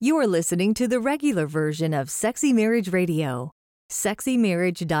You're listening to the regular version of Sexy Marriage Radio.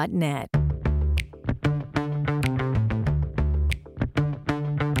 SexyMarriage.net.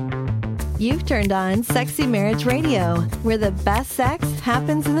 You've turned on Sexy Marriage Radio, where the best sex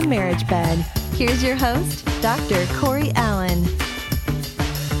happens in the marriage bed. Here's your host, Dr. Corey Allen.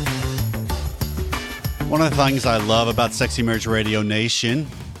 One of the things I love about Sexy Marriage Radio Nation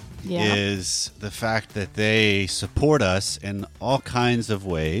is the fact that they support us in all kinds of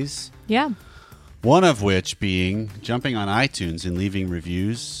ways. Yeah. One of which being jumping on iTunes and leaving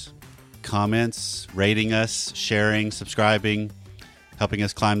reviews, comments, rating us, sharing, subscribing, helping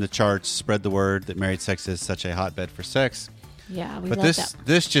us climb the charts, spread the word that married sex is such a hotbed for sex. Yeah, we but love this that.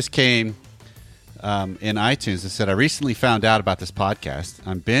 This just came in iTunes. It said, I recently found out about this podcast.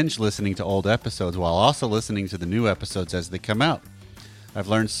 I'm binge listening to old episodes while also listening to the new episodes as they come out. I've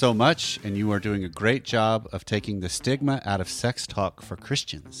learned so much, and you are doing a great job of taking the stigma out of sex talk for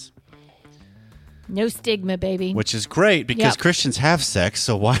Christians. No stigma, baby. Which is great because Christians have sex,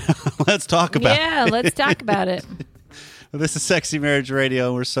 so why let's talk about it. Yeah, let's talk about it. Well, this is Sexy Marriage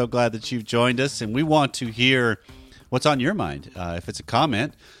Radio. We're so glad that you've joined us, and we want to hear what's on your mind. If it's a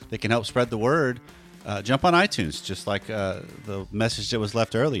comment that can help spread the word, jump on iTunes, just like the message that was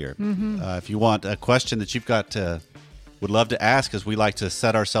left earlier. If you want a question that you've got would love to ask, because we like to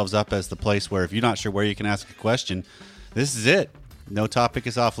set ourselves up as the place where if you're not sure where you can ask a question, this is it. No topic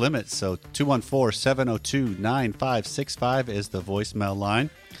is off limits. So 214-702-9565 is the voicemail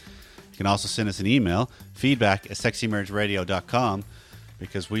line. You can also send us an email, feedback@sexymarriageradio.com,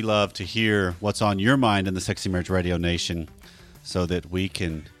 because we love to hear what's on your mind in the Sexy Marriage Radio Nation so that we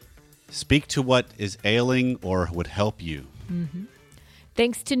can speak to what is ailing or would help you.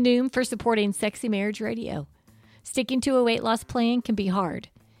 Thanks to Noom for supporting Sexy Marriage Radio. Sticking to a weight loss plan can be hard.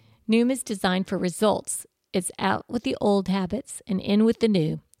 Noom is designed for results. It's out with the old habits and in with the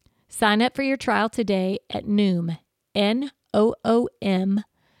new. Sign up for your trial today at Noom,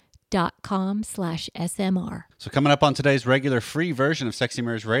 NOOM.com/SMR. So coming up on today's regular free version of Sexy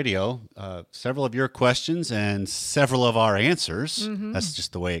Marriage Radio, several of your questions and several of our answers. That's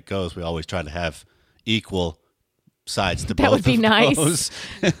just the way it goes. We always try to have equal sides to both That would be of nice. those.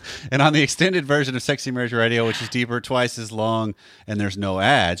 And on the extended version of Sexy Marriage Radio, which is deeper, twice as long, and there's no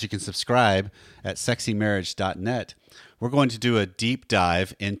ads, you can subscribe at sexymarriage.net. We're going to do a deep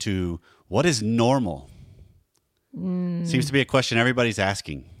dive into what is normal. Seems to be a question everybody's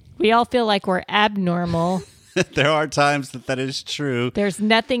asking. We all feel like we're abnormal. There are times that is true. There's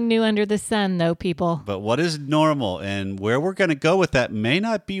nothing new under the sun, though, people. But what is normal, and where we're going to go with that may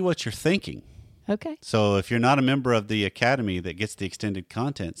not be what you're thinking. Okay. So if you're not a member of the academy that gets the extended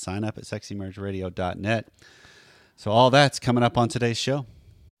content, sign up at sexymarriageradio.net. So all that's coming up on today's show.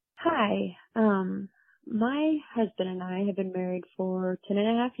 Hi. My husband and I have been married for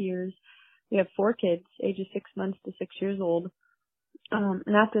 10.5 years. We have 4 kids, ages 6 months to 6 years old.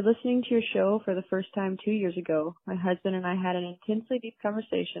 And after listening to your show for the first time 2 years ago, my husband and I had an intensely deep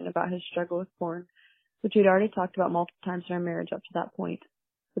conversation about his struggle with porn, which we'd already talked about multiple times in our marriage up to that point.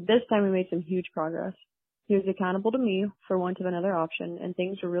 But this time we made some huge progress. He was accountable to me for want of another option, and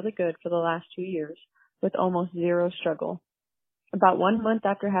things were really good for the last 2 years, with almost zero struggle. About 1 month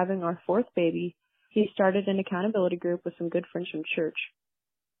after having our 4th baby, he started an accountability group with some good friends from church,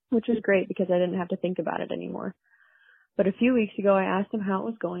 which was great because I didn't have to think about it anymore. But a few weeks ago, I asked him how it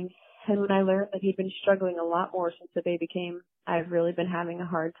was going, and when I learned that he'd been struggling a lot more since the baby came, I've really been having a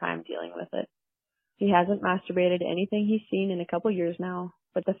hard time dealing with it. He hasn't masturbated to anything he's seen in a couple years now,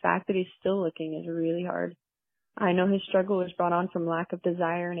 but the fact that he's still looking is really hard. I know his struggle was brought on from lack of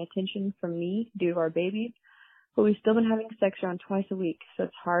desire and attention from me due to our baby, but we've still been having sex around twice a week, so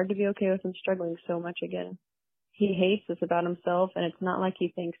it's hard to be okay with him struggling so much again. He hates this about himself, and it's not like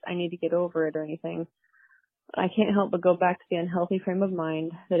he thinks I need to get over it or anything. I can't help but go back to the unhealthy frame of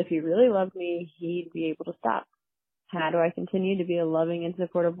mind that if he really loved me, he'd be able to stop. How do I continue to be a loving and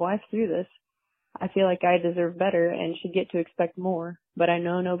supportive wife through this? I feel like I deserve better and should get to expect more, but I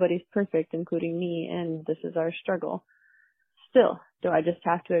know nobody's perfect, including me, and this is our struggle. Still, do I just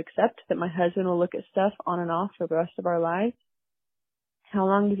have to accept that my husband will look at stuff on and off for the rest of our lives? How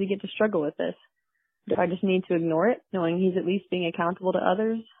long does he get to struggle with this? Do I just need to ignore it, knowing he's at least being accountable to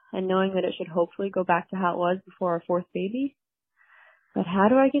others, and knowing that it should hopefully go back to how it was before our 4th baby? But how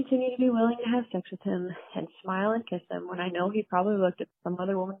do I continue to be willing to have sex with him and smile and kiss him when I know he probably looked at some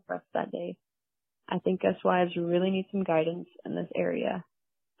other woman's breast that day? I think us wives really need some guidance in this area.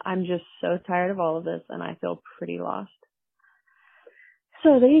 I'm just so tired of all of this, and I feel pretty lost.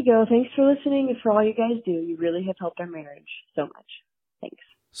 So there you go. Thanks for listening and for all you guys do. You really have helped our marriage so much. Thanks.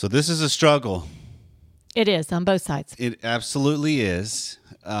 So this is a struggle. It is on both sides. It absolutely is.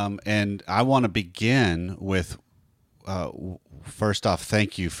 And I want to begin with, first off,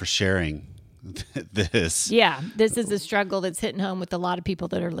 thank you for sharing this. Yeah, this is a struggle that's hitting home with a lot of people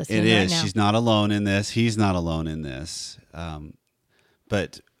that are listening It right is. now. She's not alone in this. He's not alone in this.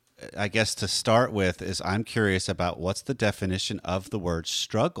 But I guess to start with is I'm curious about what's the definition of the word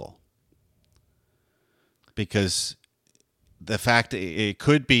struggle. Because the fact it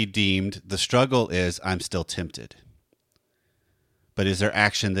could be deemed the struggle is I'm still tempted. But is there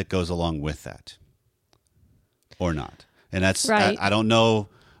action that goes along with that or not? And that's right. I don't know.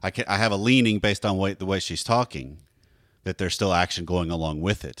 I have a leaning based on the way she's talking that there's still action going along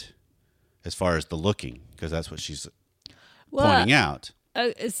with it as far as the looking, because that's what she's pointing out.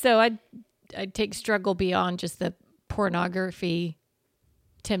 So I'd take struggle beyond just the pornography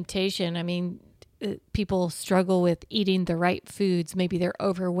temptation. I mean, people struggle with eating the right foods. Maybe they're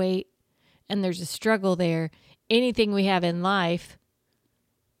overweight and there's a struggle there. Anything we have in life,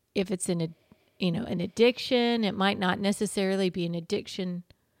 if it's an addiction, it might not necessarily be an addiction,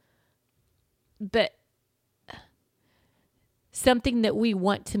 but something that we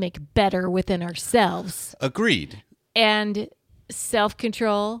want to make better within ourselves. Agreed. And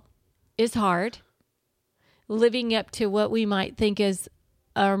self-control is hard. Living up to what we might think is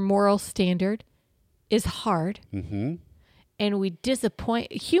our moral standard is hard. Mm-hmm. And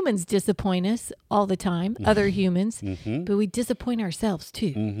humans disappoint us all the time, other humans, but we disappoint ourselves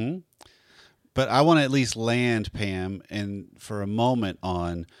too. Mm-hmm. But I want to at least land, Pam, and for a moment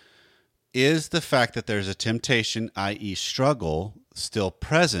on, is the fact that there's a temptation, i.e. struggle, still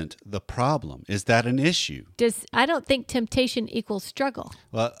present the problem? Is that an issue? I don't think temptation equals struggle.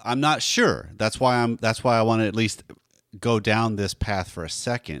 Well, I'm not sure. That's why I want to at least go down this path for a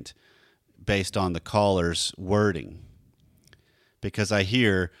second based on the caller's wording. Because I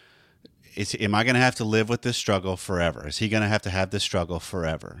hear, am I going to have to live with this struggle forever? Is he going to have this struggle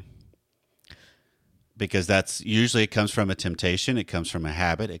forever? Because that's usually, it comes from a temptation, it comes from a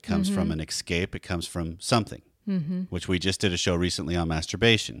habit, it comes from an escape, it comes from something, which we just did a show recently on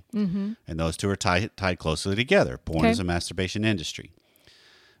masturbation. And those two are tied closely together. Porn is a masturbation industry.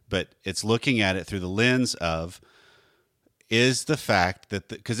 But it's looking at it through the lens of, is the fact that,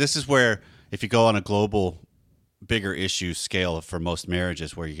 because this is where, if you go on a global, bigger issue scale for most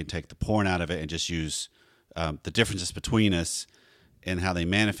marriages, where you can take the porn out of it and just use the differences between us and how they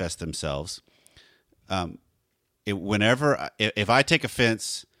manifest themselves. If I take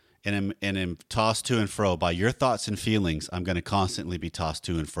offense and am tossed to and fro by your thoughts and feelings, I'm going to constantly be tossed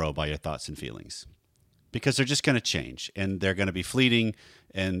to and fro by your thoughts and feelings, because they're just going to change and they're going to be fleeting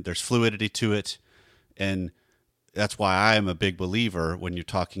and there's fluidity to it. And that's why I am a big believer when you're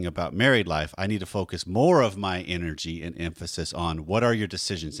talking about married life, I need to focus more of my energy and emphasis on what are your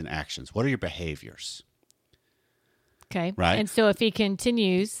decisions and actions? What are your behaviors? Okay. Right. And so if he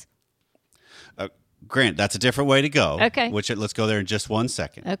continues... Grant, that's a different way to go. Okay. Let's go there in just 1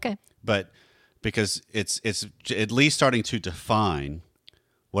 second. Okay. But because it's at least starting to define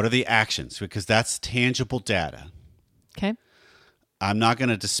what are the actions, because that's tangible data. Okay. I'm not going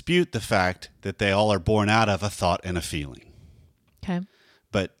to dispute the fact that they all are born out of a thought and a feeling. Okay.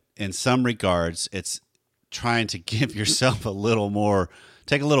 But in some regards, it's trying to give yourself a little more,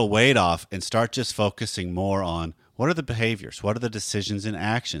 take a little weight off and start just focusing more on what are the behaviors, what are the decisions and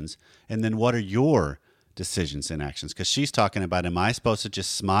actions, and then what are your decisions and actions? Because she's talking about, am I supposed to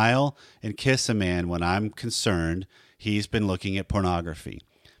just smile and kiss a man when I'm concerned he's been looking at pornography?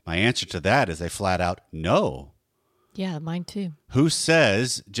 My answer to that is a flat out no. Yeah, mine too. Who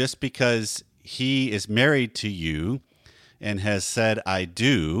says just because he is married to you and has said, I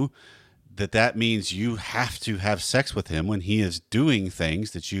do, that means you have to have sex with him when he is doing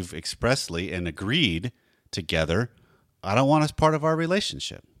things that you've expressly and agreed together, I don't want as part of our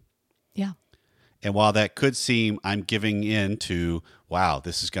relationship. Yeah. And while that could seem I'm giving in to, wow,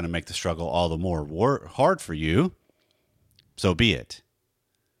 this is going to make the struggle all the more hard for you, so be it.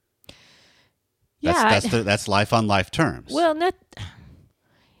 Yeah. That's life on life terms. Well,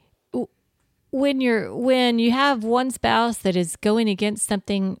 when you have one spouse that is going against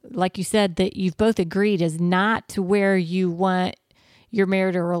something, like you said, that you've both agreed is not to where you want your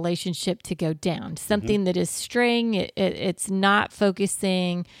marital relationship to go down, something that is straying, it's not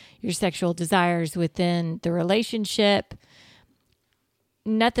focusing your sexual desires within the relationship.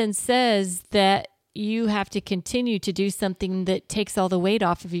 Nothing says that you have to continue to do something that takes all the weight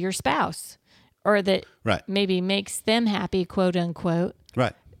off of your spouse, or that maybe makes them happy, quote unquote.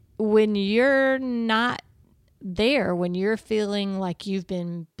 Right. When you're not there, when you're feeling like you've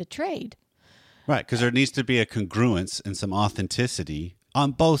been betrayed. Right, because there needs to be a congruence and some authenticity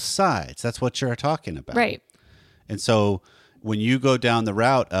on both sides. That's what you're talking about. Right. And so when you go down the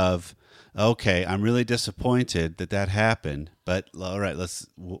route of, okay, I'm really disappointed that happened, but all right,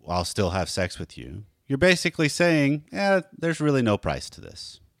 I'll still have sex with you. You're basically saying, there's really no price to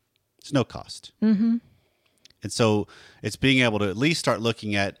this. There's no cost. Mm-hmm. And so it's being able to at least start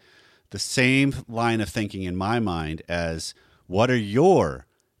looking at the same line of thinking in my mind as, what are your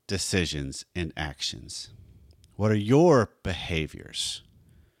decisions and actions? What are your behaviors?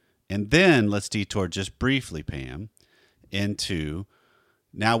 And then let's detour just briefly, Pam, into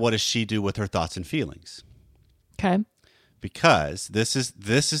now what does she do with her thoughts and feelings? Okay. Because this is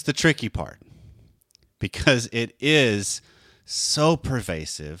the tricky part. Because it is so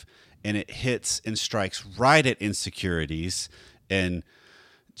pervasive and it hits and strikes right at insecurities, and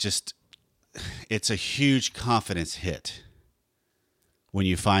just it's a huge confidence hit when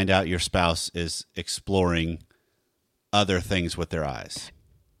you find out your spouse is exploring other things with their eyes.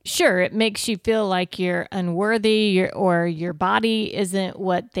 Sure, it makes you feel like you're unworthy, or your body isn't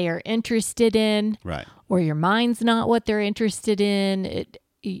what they are interested in, Right. or your mind's not what they're interested in.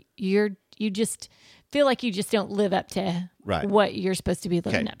 You just feel like you just don't live up to Right. what you're supposed to be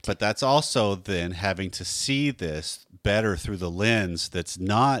living up to. But that's also then having to see this better through the lens that's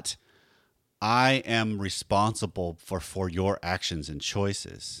not, I am responsible for your actions and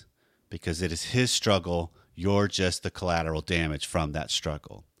choices, because it is his struggle. You're just the collateral damage from that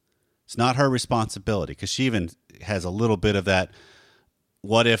struggle. It's not her responsibility, because she even has a little bit of that,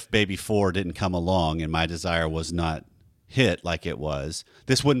 what if baby 4 didn't come along and my desire was not hit like it was?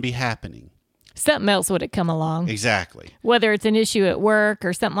 This wouldn't be happening. Something else would have come along. Exactly. Whether it's an issue at work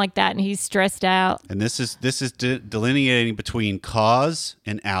or something like that, and he's stressed out. And this is delineating between cause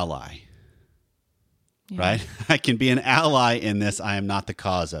and ally. Yeah. Right? I can be an ally in this. I am not the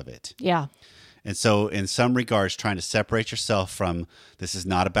cause of it. Yeah. And so in some regards, trying to separate yourself from, this is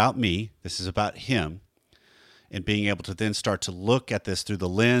not about me, this is about him, and being able to then start to look at this through the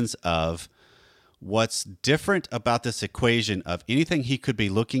lens of what's different about this equation of anything he could be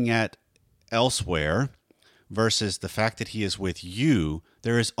looking at elsewhere versus the fact that he is with you.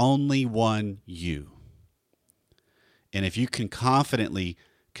 There is only one you. And if you can confidently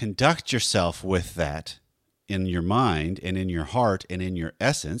conduct yourself with that in your mind and in your heart and in your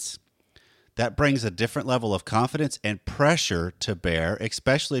essence, that brings a different level of confidence and pressure to bear,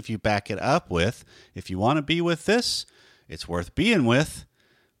 especially if you back it up with, if you want to be with this, it's worth being with,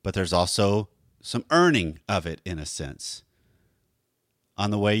 but there's also some earning of it in a sense on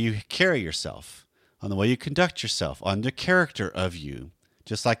the way you carry yourself, on the way you conduct yourself, on the character of you,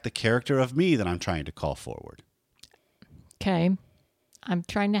 just like the character of me that I'm trying to call forward. Okay. I'm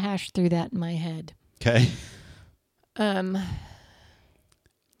trying to hash through that in my head. Okay.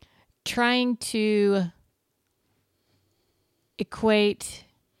 Trying to equate,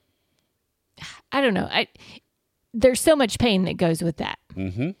 I don't know. There's so much pain that goes with that.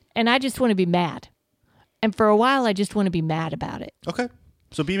 Mm-hmm. And I just want to be mad. And for a while, I just want to be mad about it. Okay.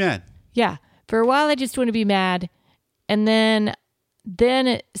 So be mad. Yeah. For a while, I just want to be mad. And then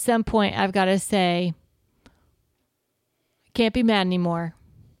at some point, I've got to say, I can't be mad anymore.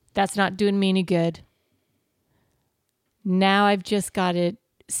 That's not doing me any good. Now I've just got to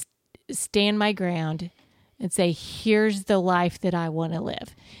stand my ground and say, here's the life that I want to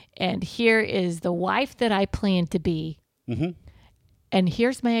live. And here is the wife that I plan to be. Mm-hmm. And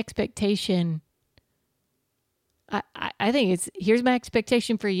here's my expectation. I think here's my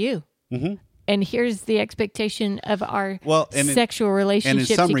expectation for you. Mm-hmm. And here's the expectation of our and sexual relationship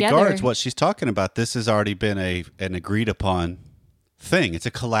together. And in some together. regards, what she's talking about, this has already been an agreed upon thing. It's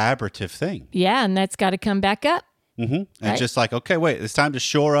a collaborative thing. Yeah, and that's got to come back up. Mm-hmm. And Right. just like, okay, wait, it's time to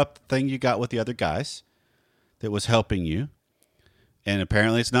shore up the thing you got with the other guys that was helping you. And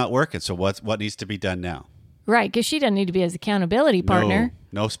apparently it's not working. So what needs to be done now? Right, because she doesn't need to be his accountability partner.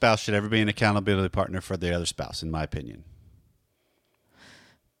 No spouse should ever be an accountability partner for the other spouse, in my opinion.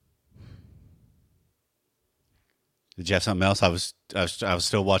 Did you have something else? I was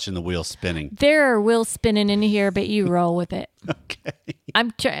still watching the wheel spinning. There are wheels spinning in here, but you roll with it.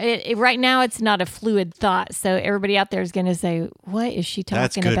 Okay. Right now, it's not a fluid thought, so everybody out there is going to say, "What is she talking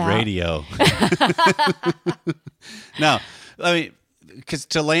That's good about?" radio. No, I mean, because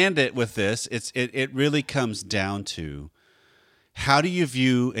to land it with this, it really comes down to how do you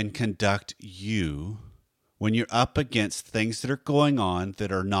view and conduct you when you're up against things that are going on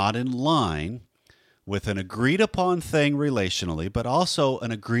that are not in line with an agreed upon thing relationally, but also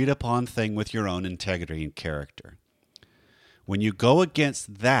an agreed upon thing with your own integrity and character. When you go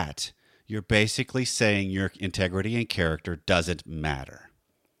against that, you're basically saying your integrity and character doesn't matter.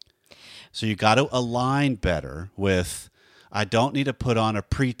 So you got to align better with, I don't need to put on a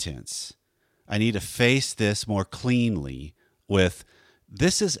pretense. I need to face this more cleanly with,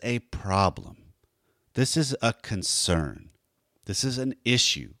 this is a problem. This is a concern. This is an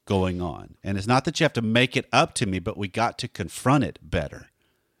issue going on. And it's not that you have to make it up to me, but we got to confront it better.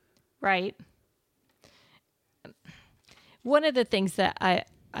 Right. One of the things that I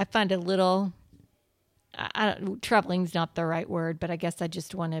find a little troubling is not the right word, but I guess I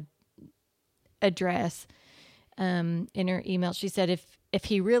just want to address in her email. She said, if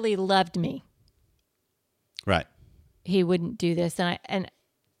he really loved me, right, he wouldn't do this. And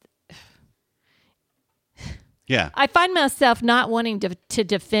yeah, I find myself not wanting to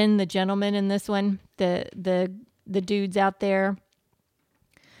defend the gentleman in this one, the dudes out there,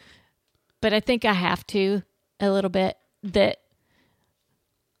 but I think I have to a little bit. That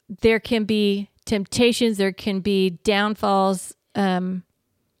there can be temptations, there can be downfalls.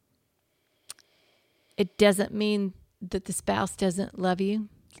 It doesn't mean that the spouse doesn't love you.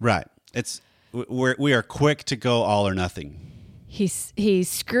 Right. We are quick to go all or nothing. He's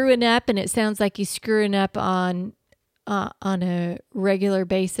screwing up, and it sounds like he's screwing up on a regular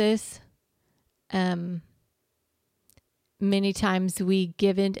basis. Many times we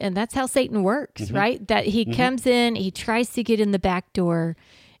give in, and that's how Satan works, right? That he comes in, he tries to get in the back door,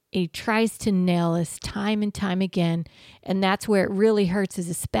 he tries to nail us time and time again, and that's where it really hurts as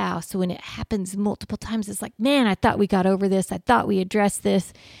a spouse. So when it happens multiple times, it's like, man, I thought we got over this, I thought we addressed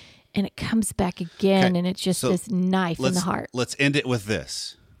this, and it comes back again, and it's just this knife in the heart. Let's end it with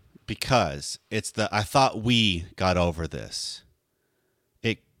this, because it's I thought we got over this.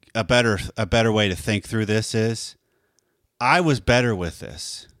 A better way to think through this is, I was better with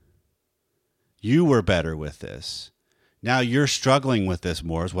this. You were better with this. Now you're struggling with this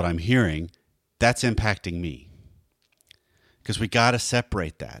more, is what I'm hearing. That's impacting me. Because we got to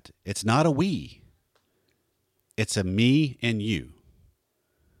separate that. It's not a we. It's a me and you.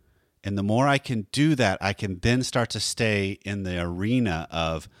 And the more I can do that, I can then start to stay in the arena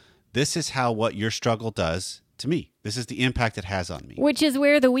of, this is how what your struggle does to me. This is the impact it has on me. Which is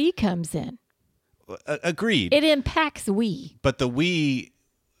where the we comes in. Agreed. It impacts we. But the we,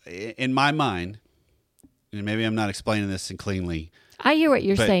 in my mind, and maybe I'm not explaining this cleanly. I hear what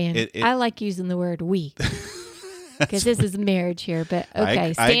you're saying. I like using the word we. Because this is marriage here. But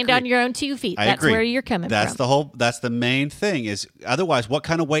okay, stand on your own 2 feet. That's where you're coming from. That's the main thing is, otherwise, what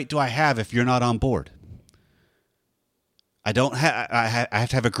kind of weight do I have if you're not on board? I have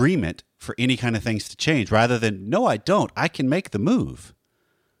to have agreement for any kind of things to change, rather than, no, I don't. I can make the move.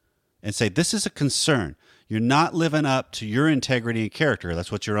 And say, this is a concern. You're not living up to your integrity and character.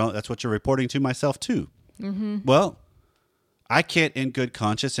 That's what you're reporting to myself too. Mm-hmm. Well, I can't, in good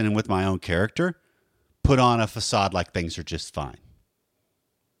conscience and with my own character, put on a facade like things are just fine.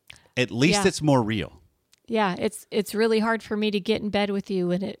 At least it's more real. Yeah, it's really hard for me to get in bed with you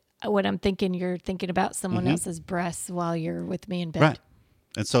when I'm thinking you're thinking about someone else's breasts while you're with me in bed. Right.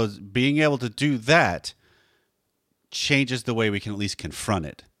 And so being able to do that changes the way we can at least confront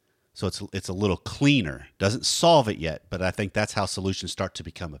it. So it's a little cleaner. Doesn't solve it yet, but I think that's how solutions start to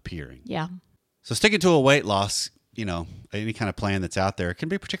become appearing. Yeah. So sticking to a weight loss, any kind of plan that's out there, it can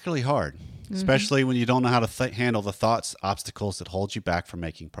be particularly hard, especially when you don't know how to handle the thoughts, obstacles that hold you back from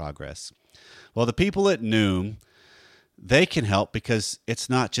making progress. Well, the people at Noom, they can help, because it's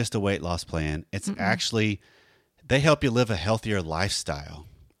not just a weight loss plan. It's actually, they help you live a healthier lifestyle.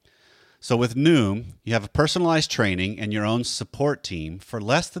 So with Noom, you have a personalized training and your own support team for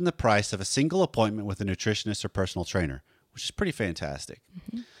less than the price of a single appointment with a nutritionist or personal trainer, which is pretty fantastic.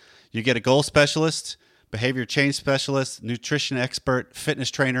 You get a goal specialist, behavior change specialist, nutrition expert, fitness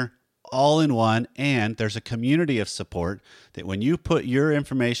trainer, all in one. And there's a community of support that when you put your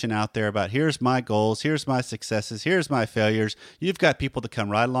information out there about, here's my goals, here's my successes, here's my failures, you've got people to come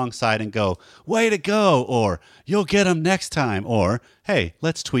right alongside and go, way to go, or you'll get them next time, or hey,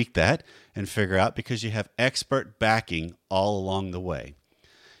 let's tweak that and figure out, because you have expert backing all along the way.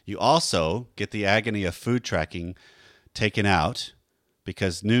 You also get the agony of food tracking taken out,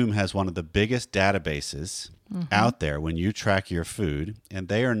 because Noom has one of the biggest databases out there when you track your food, and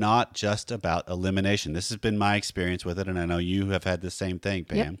they are not just about elimination. This has been my experience with it, and I know you have had the same thing,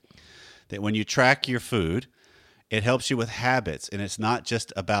 Pam. Yep. That when you track your food, it helps you with habits, and it's not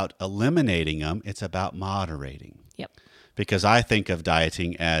just about eliminating them, it's about moderating. Yep. Because I think of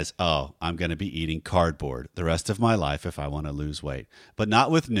dieting as, I'm going to be eating cardboard the rest of my life if I want to lose weight. But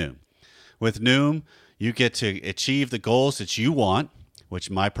not with Noom. With Noom, you get to achieve the goals that you want, which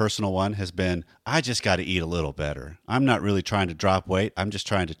my personal one has been, I just got to eat a little better. I'm not really trying to drop weight. I'm just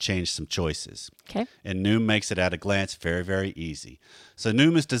trying to change some choices. Okay. And Noom makes it at a glance very, very easy. So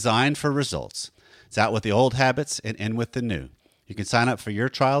Noom is designed for results. It's out with the old habits and in with the new. You can sign up for your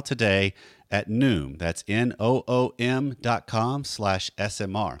trial today at Noom. That's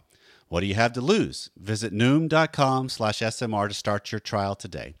Noom.com/SMR. What do you have to lose? Visit Noom.com/SMR to start your trial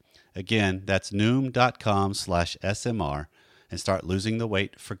today. Again, that's Noom.com/SMR and start losing the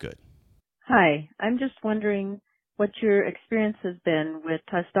weight for good. Hi, I'm just wondering what your experience has been with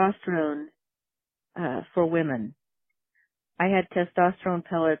testosterone for women. I had testosterone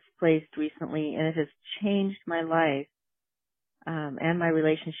pellets placed recently, and it has changed my life and my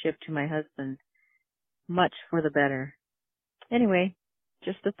relationship to my husband much for the better. Anyway,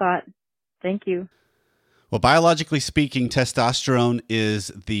 just a thought. Thank you. Well, biologically speaking, testosterone is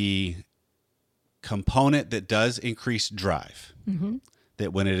the component that does increase drive. Mm-hmm.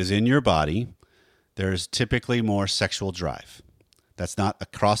 That when it is in your body, there's typically more sexual drive. That's not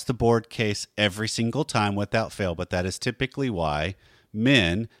across the board case every single time without fail, but that is typically why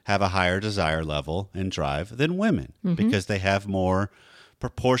men have a higher desire level and drive than women, because they have more,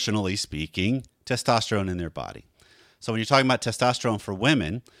 proportionally speaking, testosterone in their body. So when you're talking about testosterone for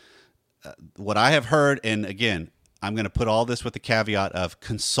women, what I have heard, and again, I'm going to put all this with the caveat of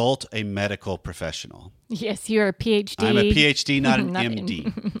consult a medical professional. Yes, you're a PhD. I'm a PhD, not an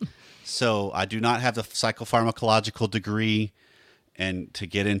MD. So I do not have the psychopharmacological degree and to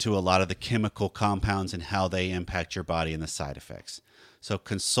get into a lot of the chemical compounds and how they impact your body and the side effects. So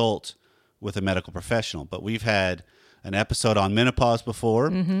consult with a medical professional. But we've had an episode on menopause before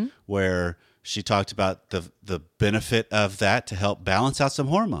where she talked about the benefit of that to help balance out some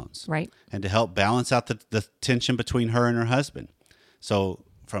hormones. Right. And to help balance out the tension between her and her husband. So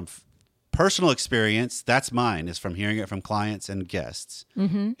from personal experience, that's mine, is from hearing it from clients and guests.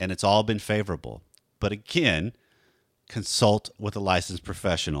 And it's all been favorable. But again, consult with a licensed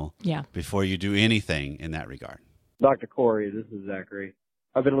professional before you do anything in that regard. Dr. Corey, this is Zachary.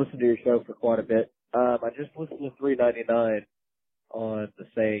 I've been listening to your show for quite a bit. I just listened to 399 on the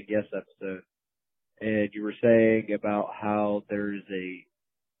Saying Yes episode, and you were saying about how there's a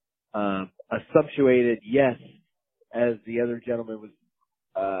assumptuated yes, as the other gentleman was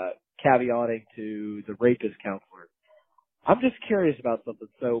caveating to the rapist counselor. I'm just curious about something.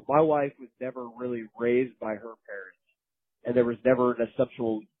 So my wife was never really raised by her parents, and there was never an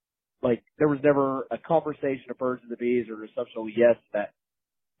assumptual, there was never a conversation of birds and the bees or an assumptual yes to that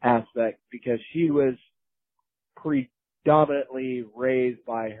aspect, because she was predominantly raised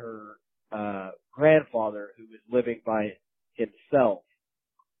by her grandfather, who was living by himself.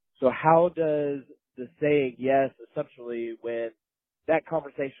 So how does the saying yes, essentially, when that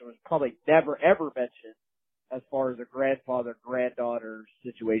conversation was probably never ever mentioned as far as a grandfather-granddaughter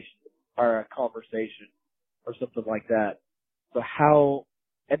situation or a conversation or something like that? So how,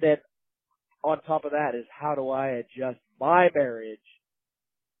 and then on top of that is, how do I adjust my marriage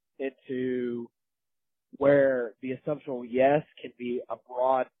into where the assumptional yes can be a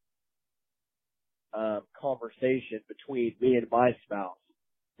broad conversation between me and my spouse,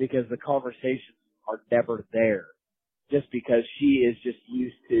 because the conversations are never there, just because she is just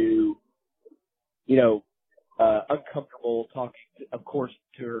used to, uncomfortable talking, of course,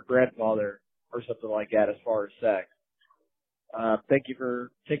 to her grandfather or something like that as far as sex. Thank you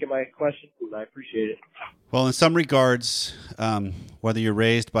for taking my question, and I appreciate it. Well, in some regards, whether you're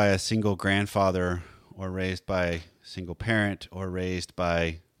raised by a single grandfather or raised by a single parent or raised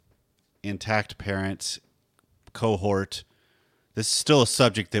by intact parents, cohort, this is still a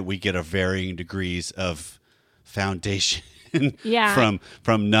subject that we get a varying degrees of foundation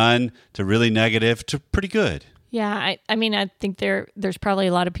from none to really negative to pretty good. Yeah, I mean, I think there's probably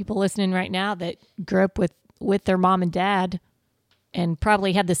a lot of people listening right now that grew up with their mom and dad and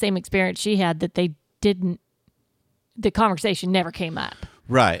probably had the same experience she had, that the conversation never came up.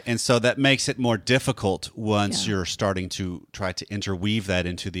 Right. And so that makes it more difficult once you're starting to try to interweave that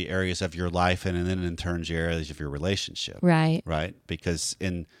into the areas of your life and then in turn the areas of your relationship. Right. Right. Because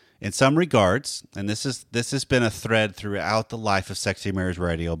in some regards, and this has been a thread throughout the life of Sexy Marriage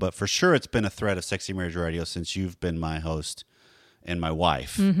Radio, but for sure it's been a thread of Sexy Marriage Radio since you've been my host and my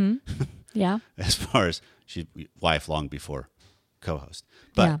wife. Mm-hmm. Yeah. As far as she's wife long before co-host.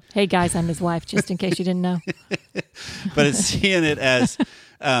 But yeah. Hey guys, I'm his wife, just in case you didn't know. But it's seeing it as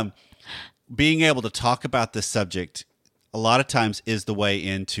being able to talk about this subject a lot of times is the way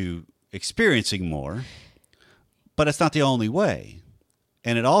into experiencing more, but it's not the only way.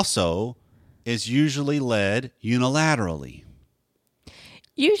 And it also is usually led unilaterally.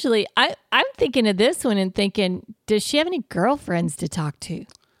 Usually, I'm thinking of this one and thinking, does she have any girlfriends to talk to?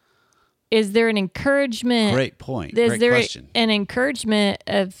 Is there an encouragement? Great point. Is Great there question. an encouragement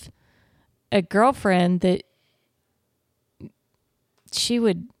of a girlfriend that she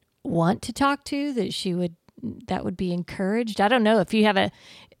would want to talk to, that would be encouraged? I don't know if you have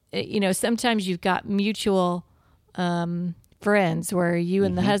sometimes you've got mutual friends where you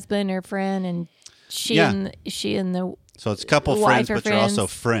and the husband are friend, and she and the so it's couple friends, but you're also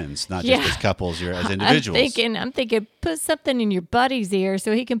friends, not just as couples, you're as individuals. I'm thinking, put something in your buddy's ear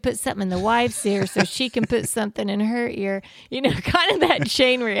so he can put something in the wife's ear so she can put something in her ear. Kind of that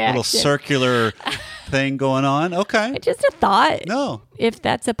chain reaction. Little circular thing going on. Okay. Just a thought. No. If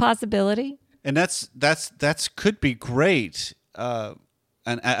that's a possibility. And that's could be great, a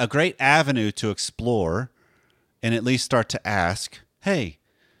great avenue to explore and at least start to ask, hey,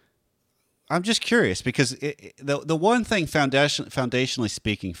 I'm just curious, because the one thing foundationally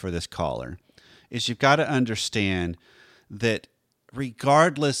speaking for this caller is you've got to understand that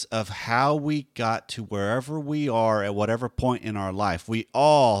regardless of how we got to wherever we are at whatever point in our life,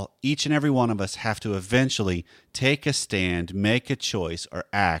 each and every one of us have to eventually take a stand, make a choice, or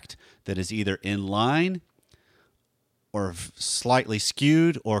act that is either in line or slightly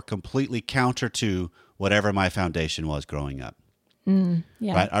skewed or completely counter to whatever my foundation was growing up.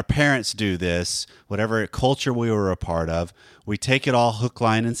 Yeah. Right? Our parents do this, whatever culture we were a part of. We take it all hook,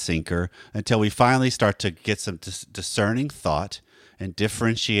 line, and sinker until we finally start to get some discerning thought and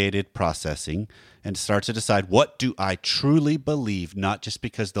differentiated processing and start to decide, what do I truly believe, not just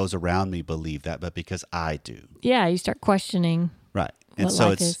because those around me believe that, but because I do. Yeah, you start questioning. Right. And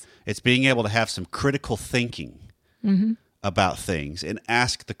so it's being able to have some critical thinking about things and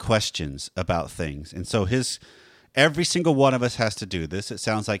ask the questions about things. And so every single one of us has to do this. It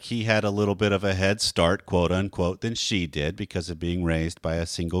sounds like he had a little bit of a head start, quote unquote, than she did because of being raised by a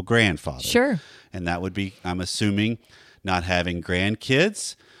single grandfather. Sure. And that would be, I'm assuming, not having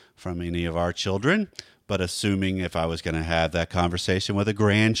grandkids from any of our children, but assuming if I was going to have that conversation with a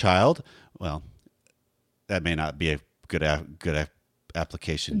grandchild, well, that may not be a good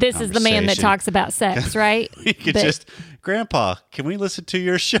application. This is the man that talks about sex, right? We could Grandpa, can we listen to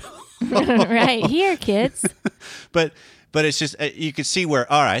your show? Right. Here, kids. But it's just, you could see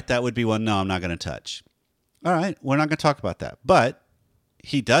where, all right, that would be one, no, I'm not going to touch. All right, we're not going to talk about that. But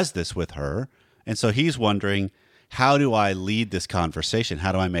he does this with her. And so he's wondering, how do I lead this conversation?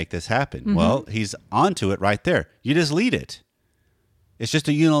 How do I make this happen? Well, he's onto it right there. You just lead it. It's just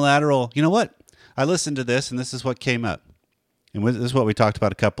a unilateral, you know what? I listened to this and this is what came up. And this is what we talked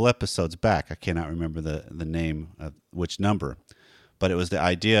about a couple episodes back. I cannot remember the name of which number. But it was the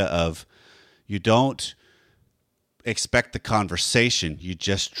idea of you don't expect the conversation. You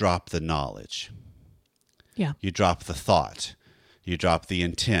just drop the knowledge. Yeah. You drop the thought. You drop the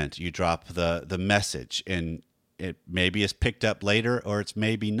intent. You drop the message. And it maybe is picked up later or it's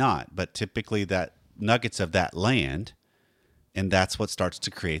maybe not. But typically that nuggets of that land, and that's what starts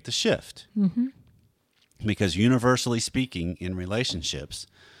to create the shift. Mm-hmm. Because universally speaking, in relationships,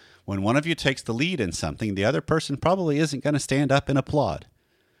 when one of you takes the lead in something, the other person probably isn't going to stand up and applaud.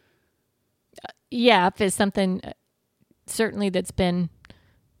 Yeah, if it's something certainly that's been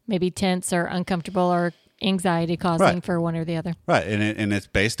maybe tense or uncomfortable or anxiety causing for one or the other. Right, and it's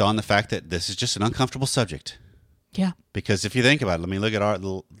based on the fact that this is just an uncomfortable subject. Yeah. Because if you think about it, let me look at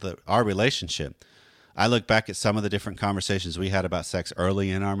our relationship. I look back at some of the different conversations we had about sex early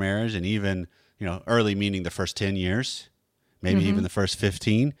in our marriage, and even, early meaning the first 10 years, maybe even the first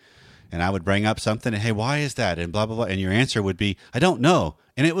 15. And I would bring up something and, hey, why is that? And blah, blah, blah. And your answer would be, I don't know.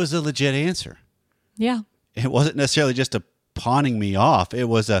 And it was a legit answer. Yeah. It wasn't necessarily just a pawning me off. It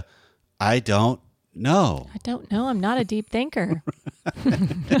was I don't know. I don't know. I'm not a deep thinker.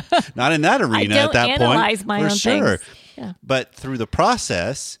 Not in that arena at that point. I don't analyze my own sure. things. Yeah. But through the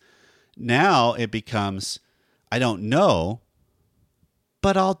process, now it becomes, I don't know,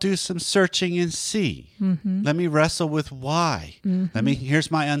 but I'll do some searching and see. Mm-hmm. Let me wrestle with why. Mm-hmm.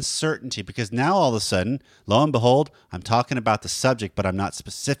 Here's my uncertainty, because now all of a sudden, lo and behold, I'm talking about the subject, but I'm not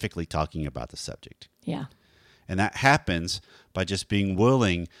specifically talking about the subject. Yeah. And that happens by just being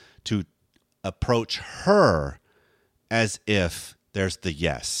willing to approach her as if there's the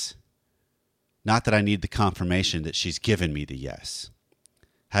yes. Not that I need the confirmation that she's given me the yes.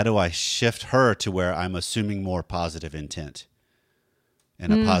 How do I shift her to where I'm assuming more positive intent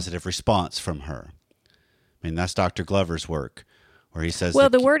and a positive response from her? That's Dr. Glover's work, where he says...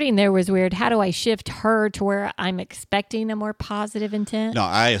 Well, the wording there was weird. How do I shift her to where I'm expecting a more positive intent? No,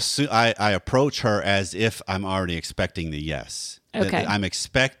 I approach her as if I'm already expecting the yes. Okay. I'm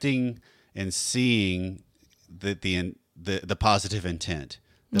expecting and seeing the positive intent.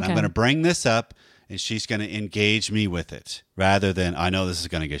 That I'm going to bring this up and she's going to engage me with it, rather than I know this is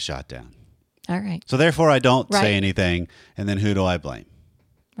going to get shot down. All right. So therefore I don't say anything, and then who do I blame?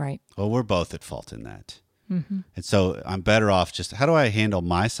 Right. Well, we're both at fault in that. And so I'm better off just, how do I handle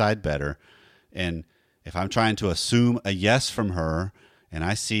my side better? And if I'm trying to assume a yes from her and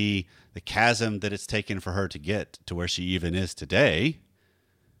I see the chasm that it's taken for her to get to where she even is today,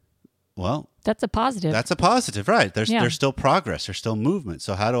 well, That's a positive. that's a positive, right? There's still progress. There's still movement.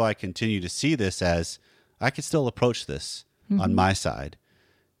 So how do I continue to see this as I can still approach this on my side?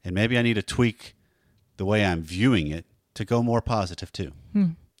 And maybe I need to tweak the way I'm viewing it to go more positive too.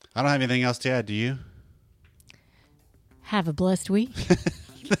 I don't have anything else to add. Do you? Have a blessed week.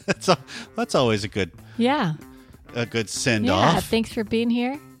 That's always a good send Yeah. off. Thanks for being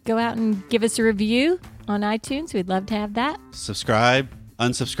here. Go out and give us a review on iTunes. We'd love to have that. Subscribe,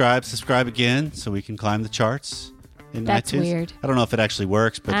 unsubscribe, subscribe again so we can climb the charts in That's iTunes. weird. I don't know if it actually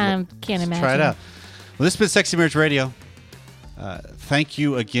works, but Can't let's imagine. try it out. Well, this has been Sexy Marriage Radio. Thank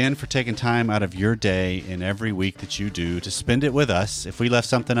you again for taking time out of your day and every week that you do to spend it with us. If we left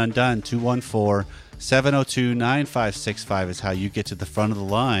something undone, 214-702-9565 is how you get to the front of the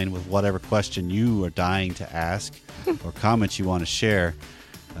line with whatever question you are dying to ask or comments you want to share.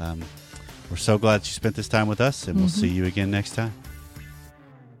 We're so glad that you spent this time with us, and we'll see you again next time.